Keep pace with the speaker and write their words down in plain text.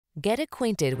Get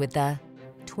acquainted with the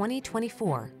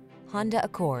 2024 Honda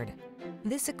Accord.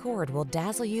 This Accord will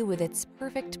dazzle you with its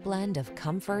perfect blend of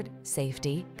comfort,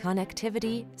 safety,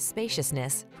 connectivity,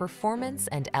 spaciousness, performance,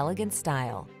 and elegant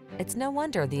style. It's no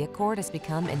wonder the Accord has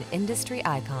become an industry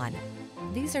icon.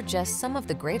 These are just some of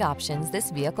the great options this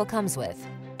vehicle comes with: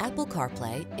 Apple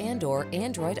CarPlay and/or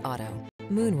Android Auto,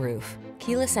 moonroof,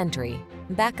 keyless entry,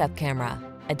 backup camera,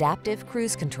 adaptive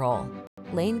cruise control,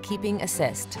 lane keeping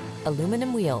assist,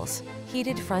 aluminum wheels,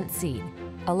 heated front seat,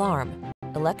 alarm,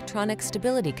 electronic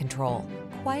stability control.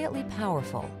 Quietly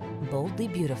powerful, boldly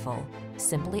beautiful,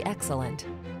 simply excellent.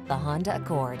 The Honda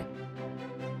Accord.